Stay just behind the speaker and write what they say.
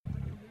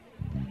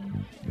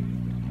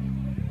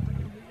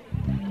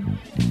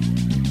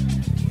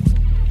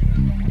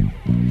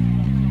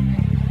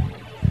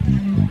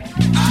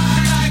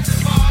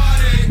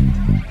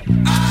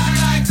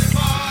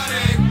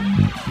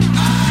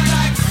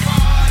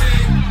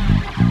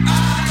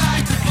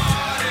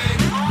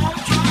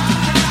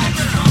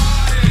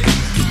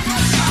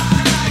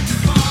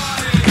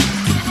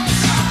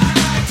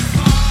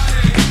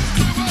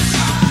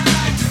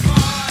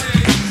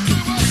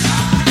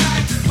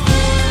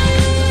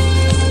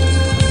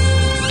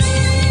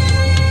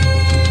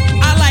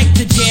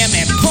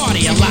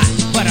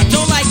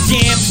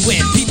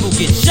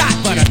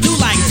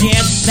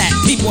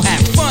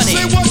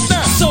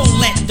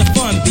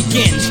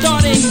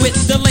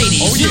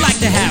She like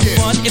to have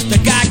fun. If the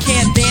guy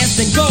can't dance,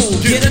 then go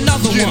get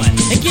another one.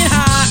 And get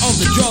high on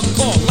the drug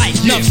called life.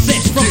 Enough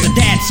sense from the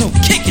dad, so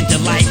kick it to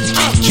life.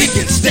 I'm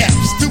kicking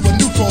steps to a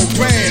new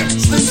program.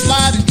 Slim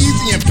sliding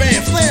easy and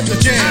bam, slam the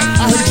jam.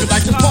 I heard you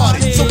like to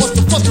party, so what's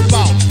the fuss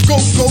about? Go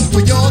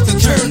for yours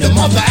and turn the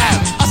mother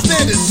out. I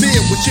stand and see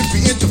it, which should be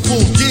into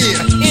full gear.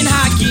 In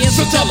high gear,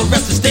 So tell the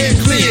rest to stand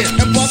clear.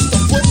 And bust the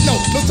foot, no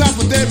time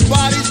for dead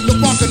bodies. No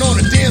parking on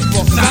the dance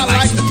floor, 'cause I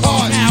like to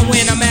party. Now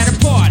when I'm at a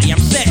party,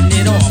 I'm setting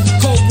it off.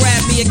 Cole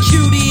grab me a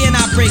cutie and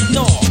I break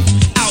north.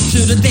 Out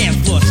to the dance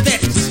floor,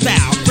 Stetson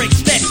style. Break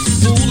Stetson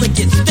fool and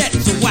get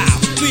Stetson wild.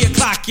 3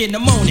 o'clock in the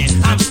morning,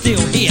 I'm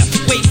still here.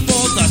 Wait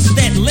for the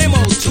Stet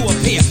limo to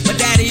appear. But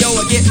daddy-o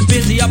will get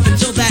busy up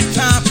until that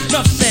time.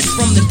 Enough said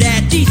from the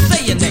daddy,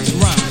 say your next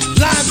rhyme.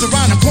 Lines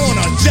around the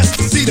corner just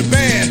to see the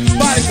band.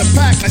 Bodies are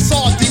packed like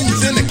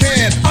sardines in a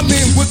can. I'm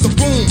in with the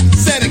boom,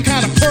 said it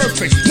kinda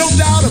perfect. No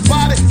doubt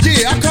about it,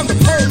 yeah, I come to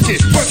perk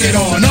it. Work it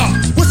on up.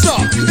 What's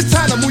up? It's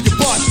time to move your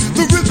butt.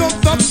 The rhythm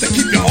thumps to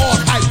keep your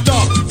heart hyped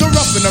up. The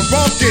rough and the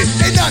rugged,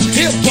 ain't nothing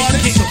here but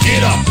it. So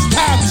get up, it's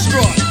time to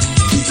strut.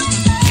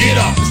 Get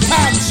up, it's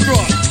time to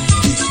strut.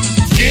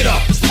 Get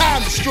up, it's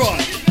time to strut.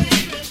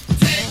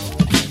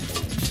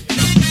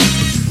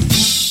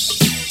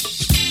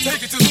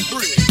 Take it to the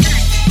bridge.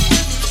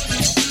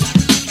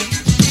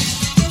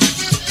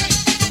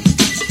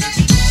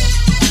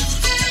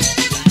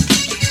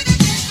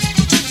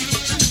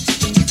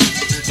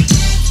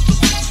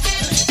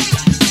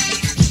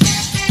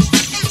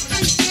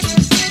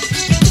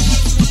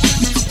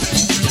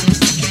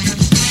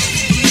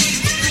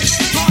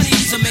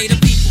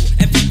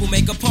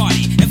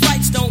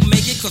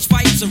 Cause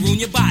fights will ruin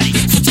your body.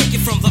 So take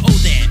it from the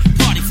old dad,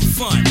 party for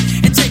fun.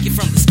 And take it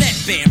from the Stet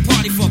band,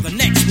 party for the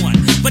next one.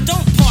 But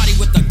don't party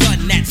with a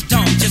gun that's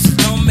dumb. Just as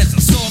dumb as a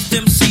soft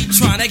MC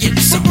trying to get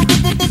some.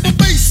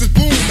 Bass is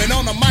booming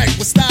on the mic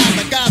with style.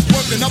 The guys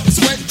working up a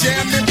sweat,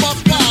 jamming, buff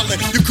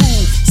wildin'. You're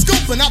cool,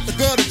 scoping out the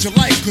girl that you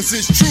like, cause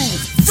it's true.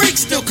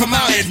 Freaks still come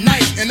out at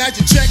night. And as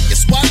you check your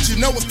spot, you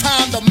know it's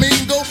time to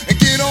mingle. And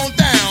get on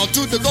down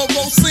to the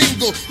go-go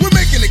single. We're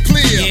making it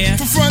clear,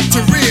 from front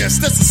to rear.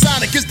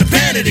 Stetsasonic is